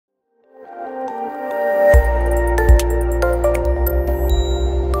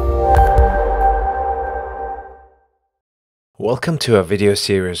Welcome to a video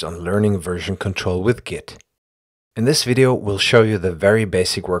series on learning version control with Git. In this video, we'll show you the very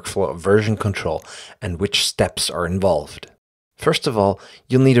basic workflow of version control and which steps are involved. First of all,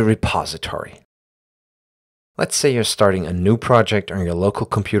 you'll need a repository. Let's say you're starting a new project on your local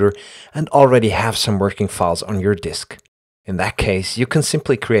computer and already have some working files on your disk. In that case, you can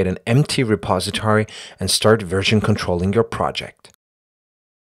simply create an empty repository and start version controlling your project.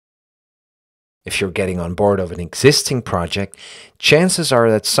 If you're getting on board of an existing project, chances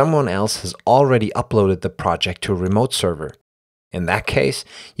are that someone else has already uploaded the project to a remote server. In that case,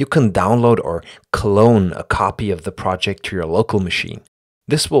 you can download or clone a copy of the project to your local machine.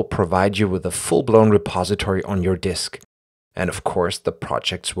 This will provide you with a full-blown repository on your disk, and of course the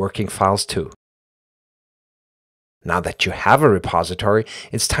project's working files too. Now that you have a repository,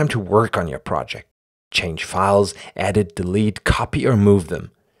 it's time to work on your project. Change files, edit, delete, copy or move them.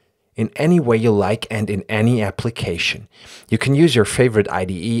 In any way you like and in any application. You can use your favorite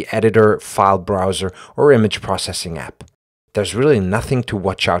IDE, editor, file browser, or image processing app. There's really nothing to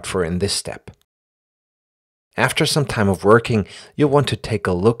watch out for in this step. After some time of working, you'll want to take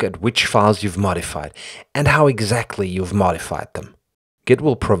a look at which files you've modified and how exactly you've modified them. Git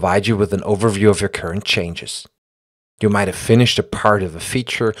will provide you with an overview of your current changes. You might have finished a part of a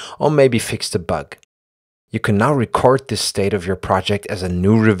feature or maybe fixed a bug. You can now record this state of your project as a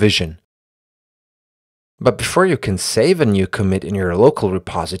new revision. But before you can save a new commit in your local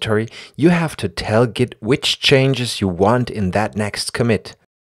repository, you have to tell Git which changes you want in that next commit.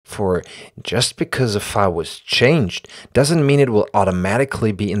 For just because a file was changed doesn't mean it will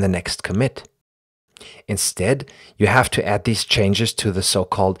automatically be in the next commit. Instead, you have to add these changes to the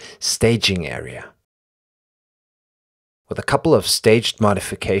so-called staging area. With a couple of staged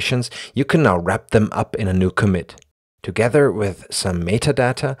modifications, you can now wrap them up in a new commit. Together with some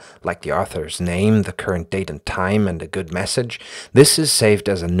metadata, like the author's name, the current date and time, and a good message, this is saved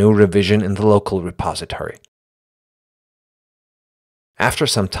as a new revision in the local repository. After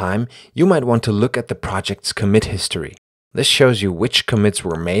some time, you might want to look at the project's commit history. This shows you which commits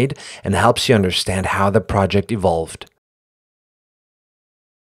were made and helps you understand how the project evolved.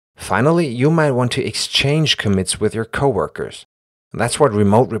 Finally, you might want to exchange commits with your coworkers. That's what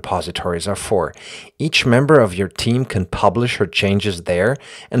remote repositories are for. Each member of your team can publish her changes there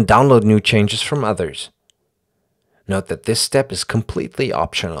and download new changes from others. Note that this step is completely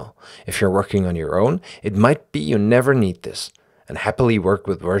optional. If you're working on your own, it might be you never need this, and happily work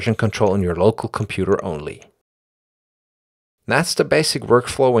with version control on your local computer only. That's the basic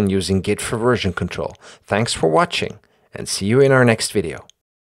workflow when using Git for version control. Thanks for watching, and see you in our next video.